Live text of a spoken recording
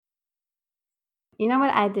You know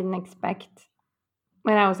what I didn't expect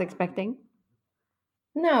when I was expecting?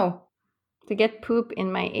 No. To get poop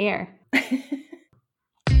in my ear.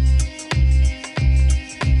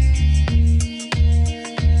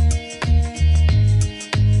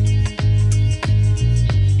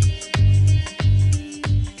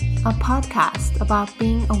 A podcast about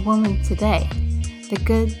being a woman today. The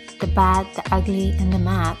good, the bad, the ugly, and the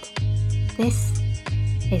mad. This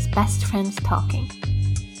is Best Friends Talking.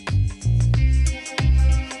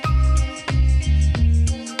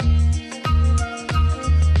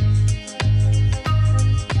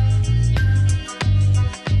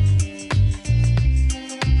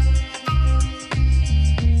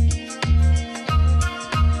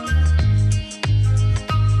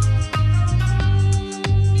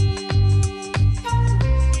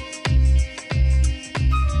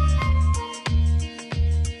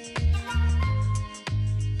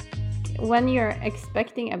 When you're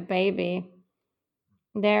expecting a baby,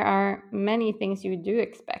 there are many things you do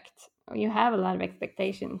expect. You have a lot of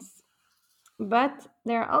expectations. But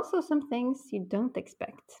there are also some things you don't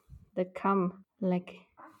expect that come like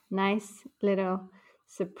nice little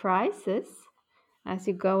surprises as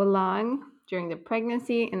you go along during the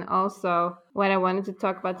pregnancy. And also what I wanted to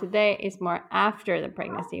talk about today is more after the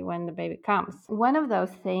pregnancy when the baby comes. One of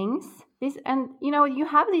those things you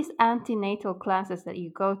have these antenatal classes that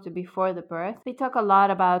you go to before the birth. They talk a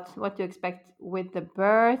lot about what to expect with the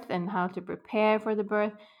birth and how to prepare for the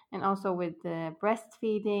birth, and also with the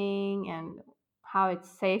breastfeeding and how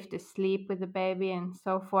it's safe to sleep with the baby and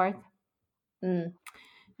so forth. And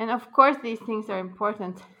of course, these things are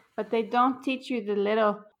important, but they don't teach you the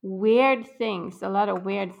little weird things, a lot of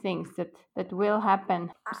weird things that will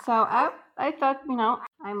happen. So I thought,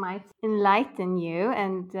 I might enlighten you.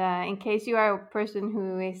 And in case you are a person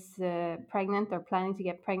who is pregnant or planning to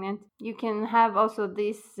get pregnant, you can have also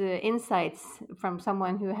these insights from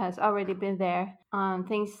someone who has already been there on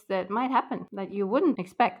things that might happen that you wouldn't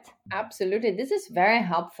expect. Absolutely. This is very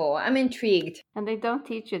helpful. I'm intrigued. And they don't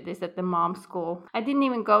teach you this at the mom school. I didn't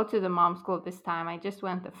even go to the mom school this time. I just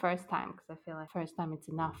went the first time because I feel like first time it's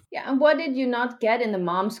enough. Yeah, and what did you not get in the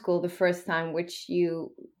mom school the first time, which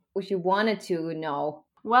you wanted to know?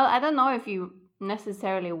 Well, I don't know if you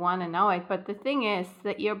necessarily want to know it, but the thing is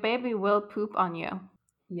that your baby will poop on you.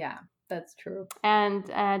 Yeah, that's true. And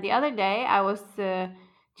the other day I was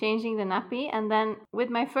changing the nappy, and then with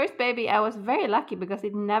my first baby I was very lucky because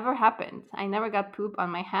it never happened. I never got poop on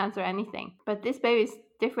my hands or anything. But this baby is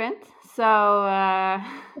different, so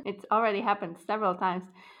it's already happened several times.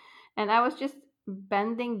 And I was just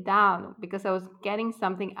bending down because I was getting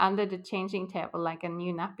something under the changing table, like a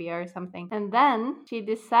new nappy or something. And then she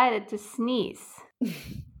decided to sneeze.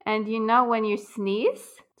 And when you sneeze,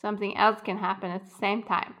 something else can happen at the same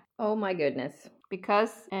time. Oh my goodness.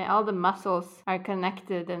 Because all the muscles are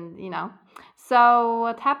connected, and So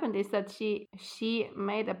what happened is that she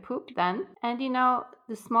made a poop then, and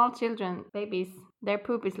the small children, babies, their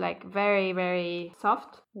poop is like very, very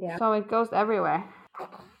soft. Yeah. So it goes everywhere.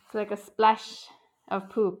 It's like a splash of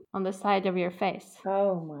poop on the side of your face.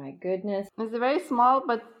 Oh my goodness. It's a very small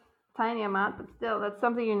but tiny amount, but still, that's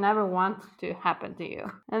something you never want to happen to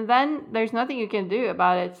you. And then there's nothing you can do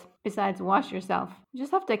about it besides wash yourself. You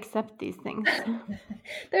just have to accept these things.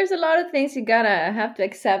 There's a lot of things you gotta have to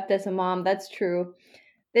accept as a mom. That's true.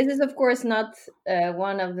 This is, of course, not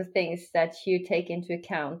one of the things that you take into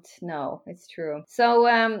account. No, it's true. So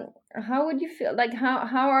how would you feel? Like,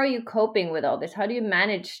 how are you coping with all this? How do you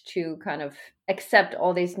manage to kind of accept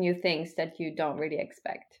all these new things that you don't really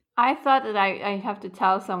expect? I thought that I have to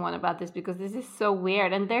tell someone about this because this is so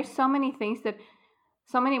weird. And there's so many things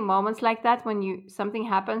so many moments like that when something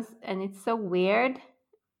happens and it's so weird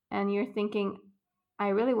and you're thinking, I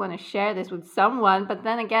really want to share this with someone, but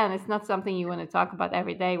then again, it's not something you want to talk about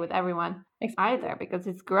every day with everyone either because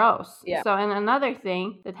it's gross. Yeah. So, and another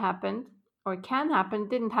thing that happened or can happen,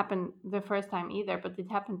 didn't happen the first time either, but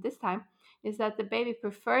it happened this time, is that the baby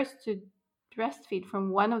prefers to breastfeed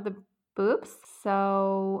from one of the boobs.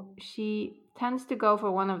 So she tends to go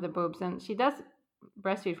for one of the boobs, and she does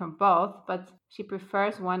breastfeed from both, but she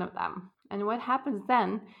prefers one of them. And what happens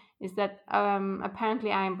then is that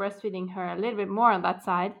apparently I'm breastfeeding her a little bit more on that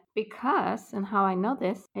side because, and how I know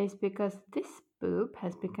this, is because this boob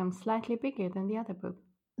has become slightly bigger than the other boob.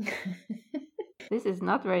 This is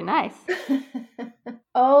not very nice.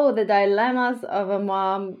 Oh, the dilemmas of a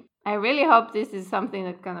mom. I really hope this is something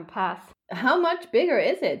that's gonna pass. How much bigger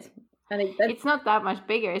is it? It's not that much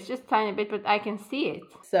bigger. It's just a tiny bit, but I can see it.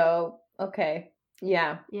 So, okay.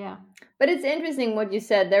 Yeah. Yeah. But it's interesting what you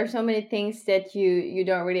said. There are so many things that you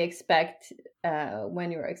don't really expect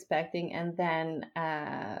when you're expecting, and then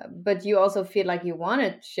but you also feel like you want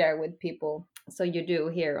to share with people, so you do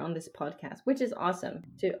here on this podcast, which is awesome,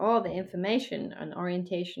 to all the information and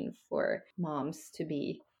orientation for moms to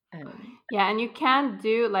be Yeah, and you can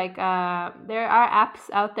do like there are apps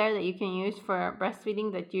out there that you can use for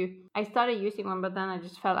breastfeeding that I started using one, but then I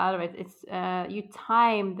just fell out of it. It's you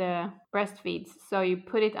time the breastfeeds, so you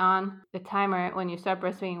put it on the timer when you start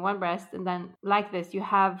breastfeeding one breast, and then like this you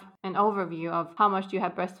have an overview of how much you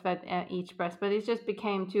have breastfed each breast. But it just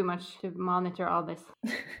became too much to monitor all this.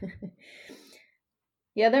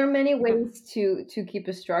 Yeah, there are many ways to keep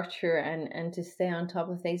a structure and to stay on top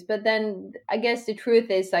of things. But then I guess the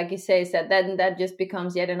truth is, like you say, is that then that just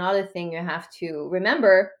becomes yet another thing you have to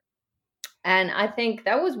remember. And I think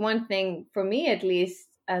that was one thing for me, at least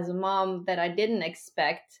as a mom, that I didn't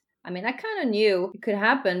expect. I mean, I kind of knew it could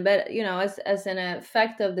happen, but as an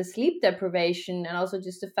effect of the sleep deprivation, and also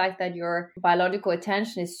just the fact that your biological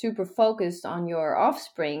attention is super focused on your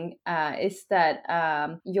offspring, is that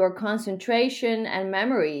your concentration and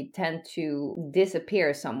memory tend to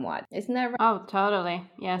disappear somewhat. Isn't that right? Oh, totally.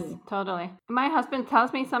 Yes, totally. My husband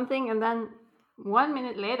tells me something, and then 1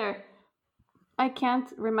 minute later, I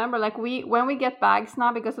can't remember. Like when we get bags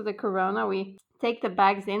now because of the corona, we take the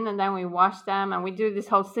bags in and then we wash them, and we do this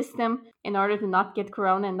whole system in order to not get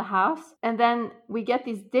corona in the house. And then we get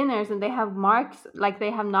these dinners and they have marks, like they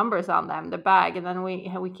have numbers on them, the bag, and then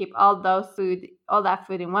we keep all that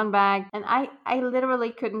food in one bag. And I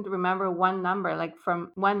literally couldn't remember one number, like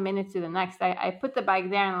from 1 minute to the next. I put the bag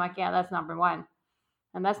there and I'm like, yeah, that's number 1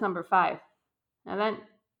 and that's number 5. And then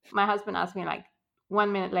my husband asked me like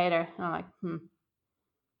 1 minute later, and I'm like,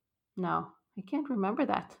 no, I can't remember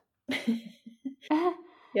that.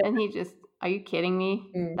 Yeah. And he just, are you kidding me?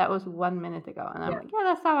 That was 1 minute ago. And I'm like, yeah,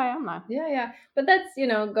 that's how I am now. Yeah. But that's,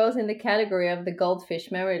 goes in the category of the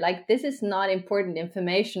goldfish memory. Like, this is not important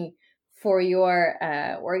information for your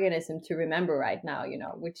organism to remember right now,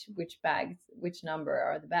 which bags, which number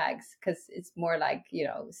are the bags. Because it's more like,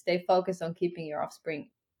 stay focused on keeping your offspring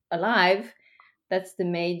alive. That's the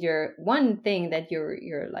major one thing that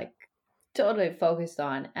you're like totally focused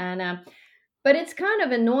on. And but it's kind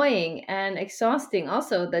of annoying and exhausting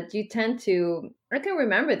also that you tend to, I can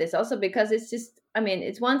remember this also because it's just, I mean,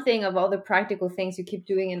 it's one thing of all the practical things you keep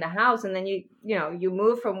doing in the house, and then you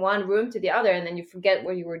move from one room to the other, and then you forget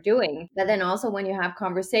what you were doing. But then also when you have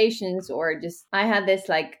conversations, or just, I had this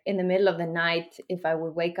like in the middle of the night, if I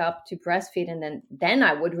would wake up to breastfeed, and then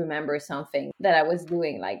I would remember something that I was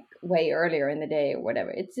doing like way earlier in the day or whatever.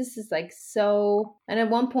 It's just is like so. And at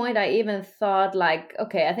one point I even thought like,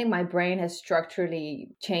 okay, I think my brain has structurally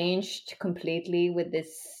changed completely with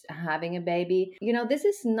this having a baby. This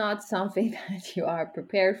is not something that you are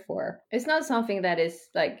prepared for. It's not something that is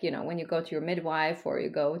like, when you go to your midwife or you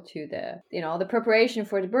go to the preparation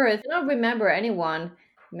for the birth. I don't remember anyone,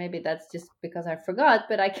 maybe that's just because I forgot,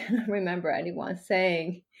 but I cannot remember anyone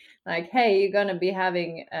saying like, hey, you're going to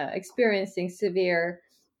be experiencing severe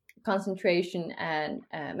concentration and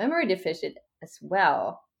memory deficit as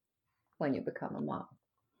well when you become a mom.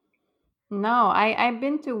 No, I've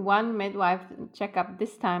been to one midwife checkup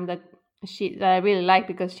this time that I really liked,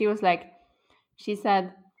 because she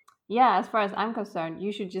said, yeah, as far as I'm concerned,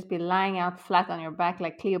 you should just be lying out flat on your back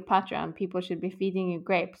like Cleopatra, and people should be feeding you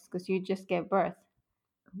grapes because you just gave birth.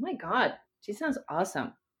 Oh my God, she sounds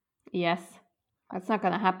awesome. Yes, that's not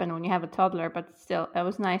going to happen when you have a toddler, but still, it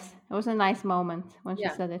was nice. It was a nice moment when she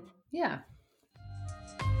said it. Yeah.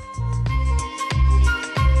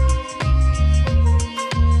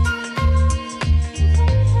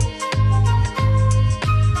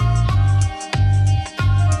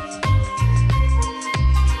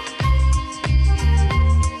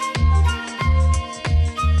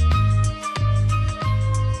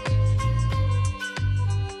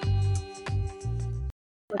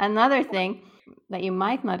 Another thing that you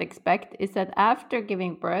might not expect is that after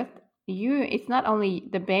giving birth, it's not only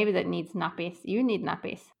the baby that needs nappies, you need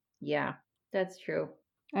nappies. Yeah, that's true.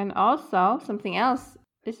 And also something else,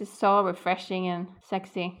 this is so refreshing and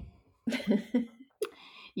sexy.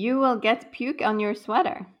 You will get puke on your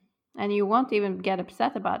sweater and you won't even get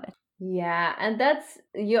upset about it. Yeah, and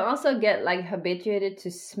you also get like habituated to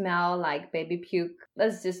smell like baby puke.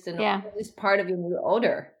 That's just just part of your new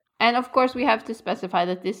odor. And of course, we have to specify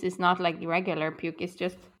that this is not like regular puke. It's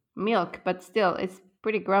just milk, but still, it's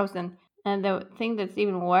pretty gross. And the thing that's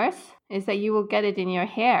even worse is that you will get it in your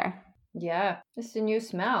hair. Yeah, it's a new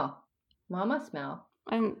smell. Mama smell.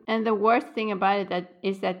 And the worst thing about it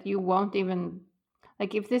is that you won't even,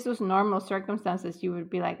 like, if this was normal circumstances, you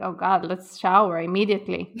would be like, oh God, let's shower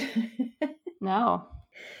immediately. No.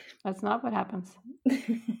 That's not what happens.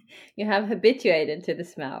 You have habituated to the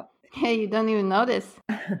smell. Hey, you don't even notice.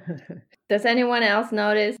 Does anyone else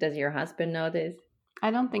notice? Does your husband notice?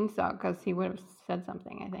 I don't think so, because he would have said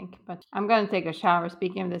something, I think. But I'm going to take a shower.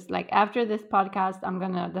 Speaking of this, like after this podcast,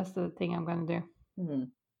 that's the thing I'm going to do. Mm-hmm.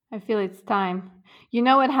 I feel it's time. You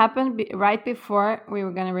know what happened right before we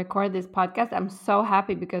were going to record this podcast? I'm so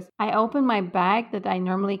happy because I opened my bag that I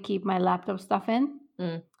normally keep my laptop stuff in.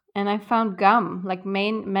 And I found gum, like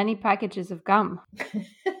many packages of gum.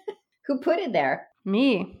 Who put it there?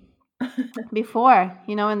 Me. Before,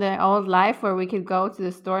 in the old life where we could go to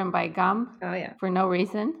the store and buy gum for no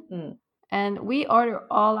reason. And we order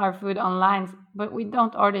all our food online, but we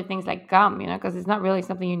don't order things like gum, because it's not really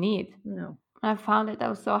something you need. No. I found it. I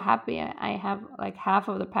was so happy. I have like half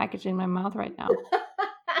of the package in my mouth right now.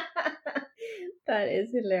 That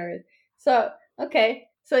is hilarious. So, okay.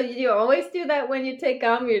 So you always do that when you take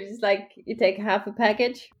gum? You're just like, you take half a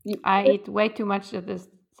package? I eat way too much at the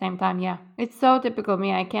same time, yeah. It's so typical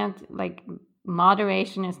me. I can't,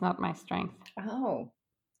 moderation is not my strength. Oh,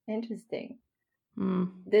 interesting.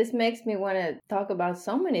 This makes me want to talk about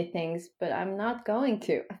so many things, but I'm not going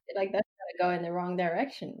to. I feel like that's going to go in the wrong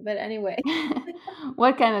direction. But anyway.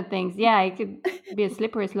 What kind of things? Yeah, it could be a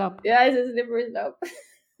slippery slope. Yeah, it's a slippery slope.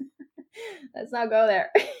 Let's not go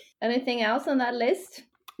there. Anything else on that list?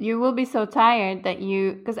 You will be so tired that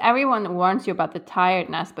because everyone warns you about the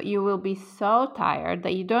tiredness, but you will be so tired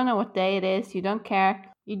that you don't know what day it is. You don't care.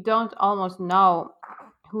 You don't almost know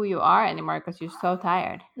who you are anymore because you're so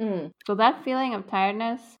tired. So that feeling of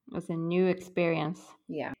tiredness was a new experience.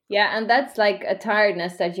 Yeah, and that's like a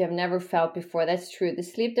tiredness that you have never felt before. That's true. The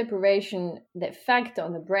sleep deprivation, the effect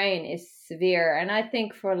on the brain is severe, and I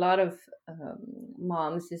think for a lot of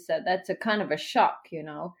moms is that's a kind of a shock,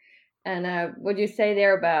 And what you say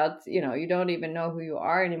there about, you don't even know who you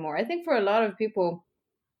are anymore. I think for a lot of people,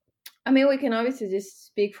 I mean, we can obviously just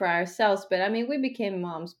speak for ourselves, but I mean, we became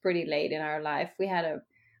moms pretty late in our life.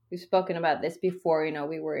 We've spoken about this before,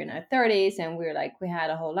 we were in our 30s and we had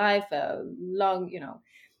a whole life, a long,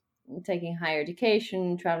 taking higher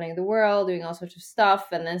education, traveling the world, doing all sorts of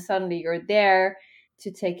stuff. And then suddenly you're there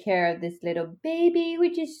to take care of this little baby,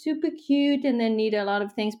 which is super cute and then need a lot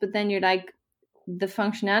of things. But then you're like, the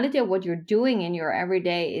functionality of what you're doing in your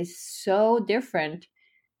everyday is so different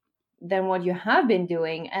than what you have been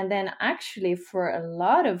doing. And then actually for a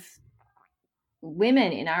lot of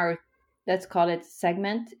women in our, let's call it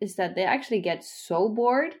segment, is that they actually get so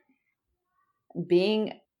bored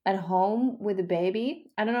being at home with a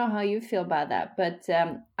baby. I don't know how you feel about that, but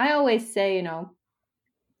I always say,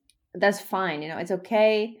 that's fine. It's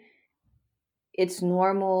okay. It's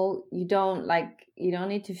normal. You don't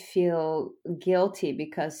need to feel guilty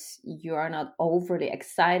because you are not overly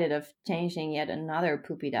excited of changing yet another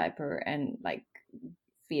poopy diaper and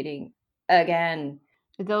feeding again.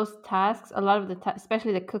 Those tasks, a lot of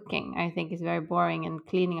especially the cooking, I think is very boring, and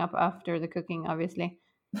cleaning up after the cooking, obviously.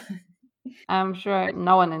 I'm sure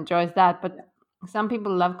no one enjoys that, but some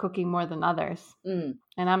people love cooking more than others. And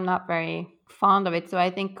I'm not very fond of it. So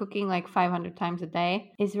I think cooking 500 times a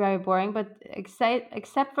day is very boring. But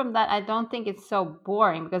except from that, I don't think it's so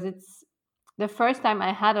boring because it's the first time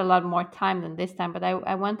I had a lot more time than this time. But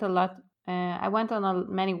I went a lot. I went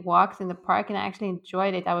on many walks in the park and I actually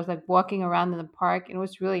enjoyed it. I was walking around in the park. It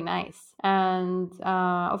was really nice. And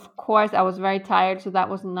of course, I was very tired, so that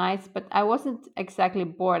was nice. But I wasn't exactly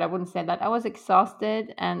bored. I wouldn't say that. I was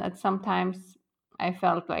exhausted, and at sometimes I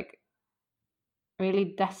felt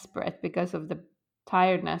really desperate because of the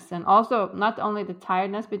tiredness. And also, not only the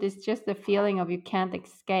tiredness, but it's just the feeling of you can't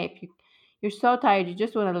escape. You're so tired, you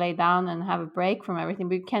just want to lay down and have a break from everything,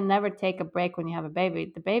 but you can never take a break when you have a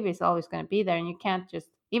baby. The baby is always going to be there, and you can't just,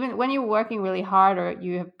 even when you're working really hard or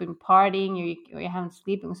you have been partying or you haven't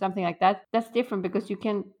sleeping or something like that, that's different because you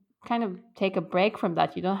can kind of take a break from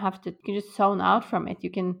that. You don't have to, you can just zone out from it. You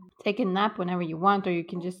can take a nap whenever you want, or you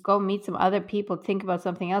can just go meet some other people, think about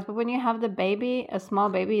something else. But when you have the baby, a small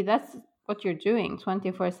baby, that's what you're doing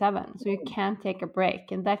 24/7. So you can't take a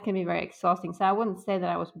break, and that can be very exhausting. So I wouldn't say that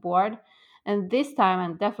I was bored. And this time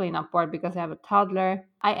I'm definitely not bored because I have a toddler.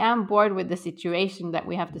 I am bored with the situation that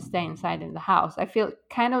we have to stay inside in the house. I feel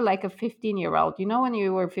kind of like a 15-year-old. You know, when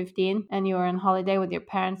you were 15 and you were on holiday with your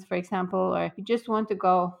parents, for example, or you just want to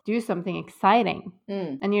go do something exciting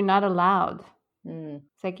and you're not allowed.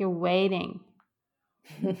 It's like you're waiting.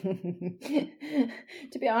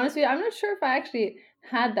 To be honest with you, I'm not sure if I actually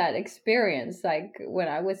had that experience. Like when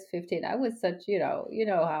I was 15, I was such, you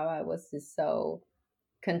know how I was just so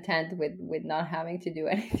content with not having to do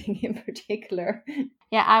anything in particular.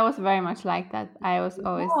 Yeah, I was very much like that. I was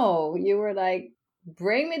always... Oh, you were like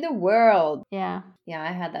Bring me the world. Yeah. Yeah,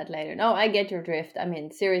 I had that later. No, I get your drift. I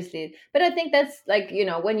mean, seriously. But I think that's like,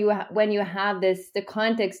 when when you have this, the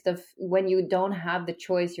context of when you don't have the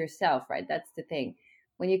choice yourself, right? That's the thing.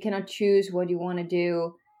 When you cannot choose what you want to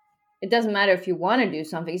do, it doesn't matter if you want to do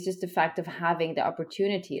something. It's just the fact of having the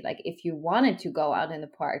opportunity. Like if you wanted to go out in the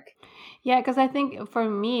park. Yeah, because I think for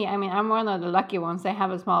me, I mean, I'm one of the lucky ones. I have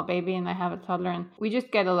a small baby and I have a toddler, and we just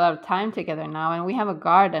get a lot of time together now. And we have a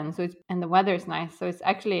garden, and the weather is nice, so it's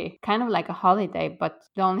actually kind of like a holiday. But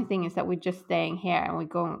the only thing is that we're just staying here, and we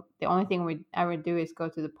go. The only thing we ever do is go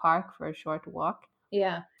to the park for a short walk.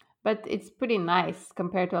 Yeah. But it's pretty nice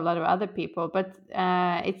compared to a lot of other people. But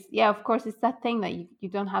it's, yeah, of course, it's that thing that you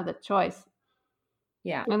don't have the choice.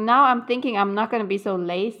 Yeah. And now I'm thinking I'm not going to be so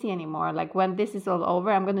lazy anymore. Like when this is all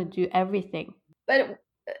over, I'm going to do everything. But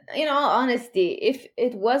in all honesty, if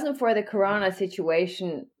it wasn't for the corona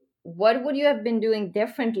situation, what would you have been doing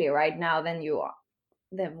differently right now than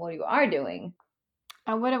what you are doing?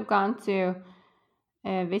 I would have gone to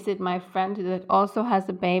visit my friend that also has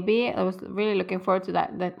a baby. I was really looking forward to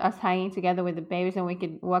that us hanging together with the babies, and we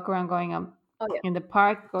could walk around going Oh yeah. in the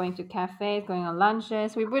park, going to cafes, going on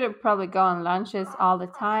lunches. We would have probably gone on lunches all the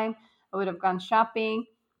time. I would have gone shopping.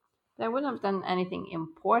 I wouldn't have done anything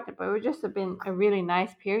important, but it would just have been a really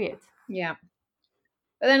nice period. Yeah.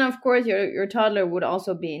 But then, of course, your toddler would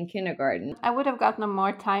also be in kindergarten. I would have gotten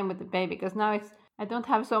more time with the baby because now I don't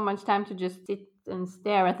have so much time to just sit and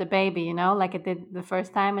stare at the baby, like I did the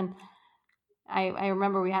first time. And I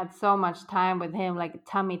remember we had so much time with him, like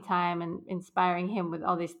tummy time and inspiring him with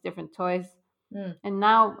all these different toys. Mm. And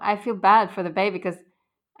now I feel bad for the baby because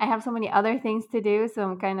I have so many other things to do. So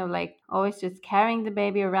I'm kind of like always just carrying the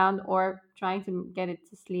baby around or trying to get it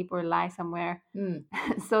to sleep or lie somewhere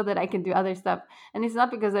so that I can do other stuff. And it's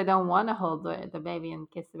not because I don't want to hold the baby and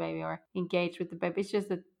kiss the baby or engage with the baby. It's just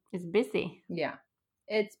that it's busy. Yeah,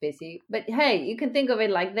 it's busy. But hey, you can think of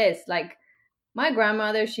it like this. Like my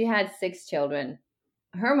grandmother, she had 6 children.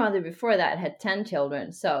 Her mother before that had 10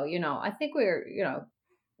 children. So, I think we're,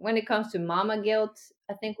 when it comes to mama guilt,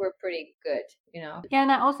 I think we're pretty good, Yeah,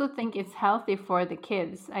 and I also think it's healthy for the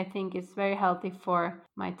kids. I think it's very healthy for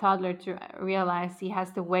my toddler to realize he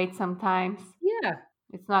has to wait sometimes. Yeah.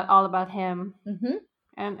 It's not all about him. Mm-hmm.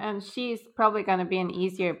 And she's probably going to be an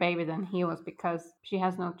easier baby than he was because she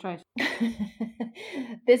has no choice.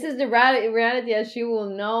 This is the reality, as she will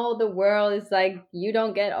know the world is like, you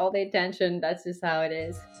don't get all the attention. That's just how it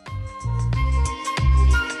is.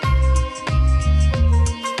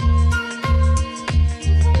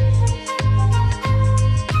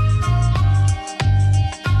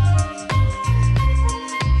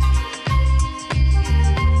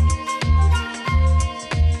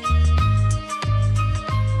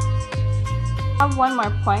 I have one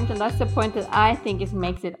more point, and that's the point that I think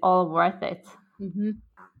makes it all worth it. Mm-hmm.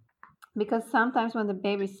 Because sometimes when the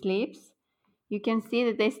baby sleeps, you can see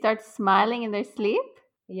that they start smiling in their sleep.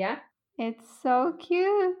 Yeah. It's so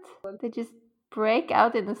cute. They just break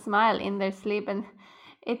out in a smile in their sleep, and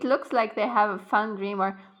it looks like they have a fun dream,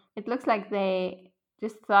 or it looks like they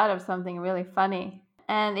just thought of something really funny.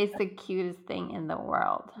 And it's the cutest thing in the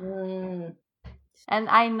world. Mm. And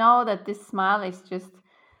I know that this smile is just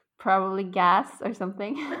probably gas or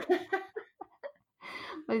something.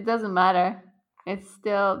 But it doesn't matter. It's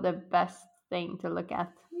still the best thing to look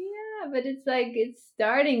at. Yeah, but it's like it's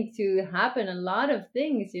starting to happen a lot of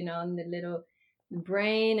things, in the little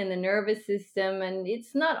brain and the nervous system, and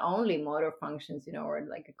it's not only motor functions, or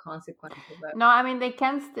like a consequence of that. No, I mean they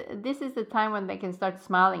can. This is the time when they can start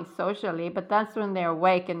smiling socially, but that's when they're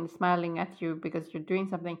awake and smiling at you because you're doing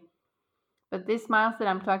something. But these smiles that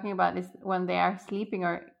I'm talking about is when they are sleeping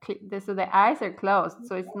so their eyes are closed.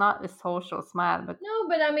 So it's not a social smile. But no,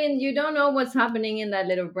 but I mean, you don't know what's happening in that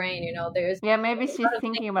little brain. There's maybe she's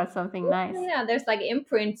thinking about something nice. Yeah, there's like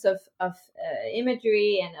imprints of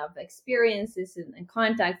imagery and of experiences and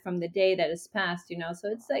contact from the day that has passed. So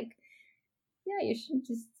it's like, yeah, you shouldn't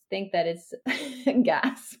just think that it's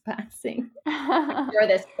gas passing. I'm sure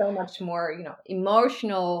there's so much more,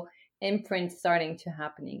 emotional imprint starting to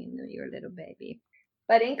happening in your little baby.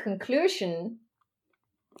 But in conclusion,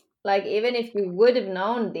 like even if you would have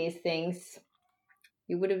known these things,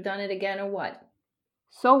 you would have done it again or what?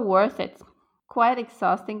 So worth it. Quite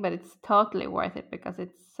exhausting, but it's totally worth it because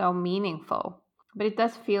it's so meaningful. But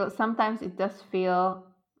sometimes it does feel,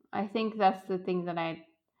 I think that's the thing that I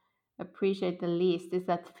appreciate the least, is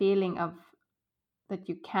that feeling of that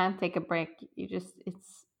you can't take a break.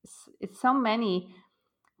 It's so many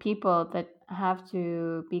people that have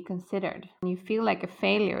to be considered. You feel like a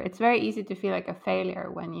failure. It's very easy to feel like a failure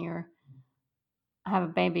when you're have a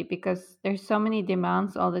baby, because there's so many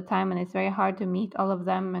demands all the time and it's very hard to meet all of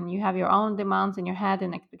them, and you have your own demands in your head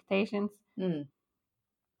and expectations. Mm.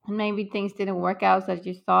 And maybe things didn't work out as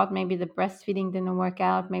you thought. Maybe the breastfeeding didn't work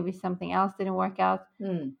out. Maybe something else didn't work out.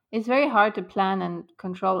 Mm. It's very hard to plan and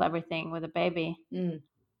control everything with a baby. Mm.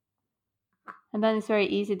 And then it's very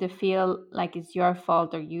easy to feel like it's your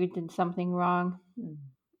fault or you did something wrong. Mm.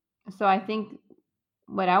 So I think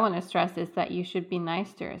what I want to stress is that you should be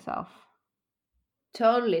nice to yourself.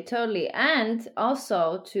 Totally, totally. And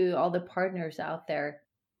also to all the partners out there,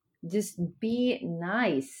 just be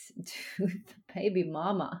nice to the baby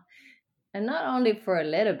mama. And not only for a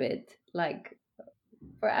little bit, like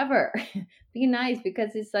forever. Be nice,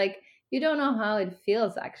 because it's like you don't know how it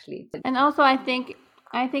feels actually. And also I think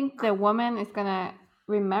the woman is gonna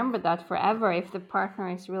remember that forever if the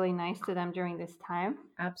partner is really nice to them during this time.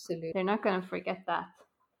 Absolutely. They're not gonna forget that.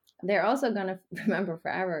 They're also gonna remember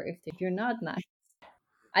forever if you're not nice.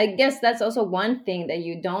 I guess that's also one thing that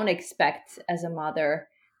you don't expect as a mother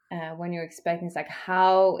when you're expecting. It's like,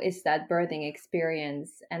 how is that birthing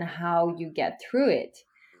experience and how you get through it,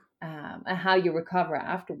 and how you recover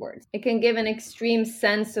afterwards. It can give an extreme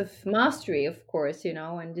sense of mastery, of course,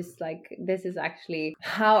 and just like, this is actually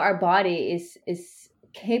how our body is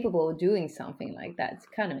capable of doing something like that. It's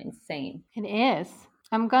kind of insane. It is.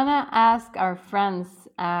 I'm gonna ask our friends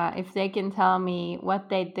if they can tell me what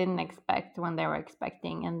they didn't expect when they were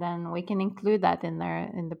expecting, and then we can include that in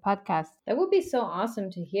the podcast. That would be so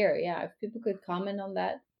awesome to hear. Yeah, if people could comment on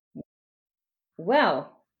that.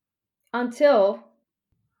 Well, until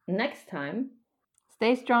next time,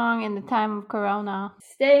 stay strong in the time of Corona.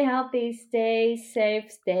 Stay healthy, stay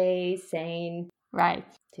safe, stay sane. Right.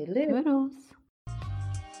 Toodaloo. Toodles.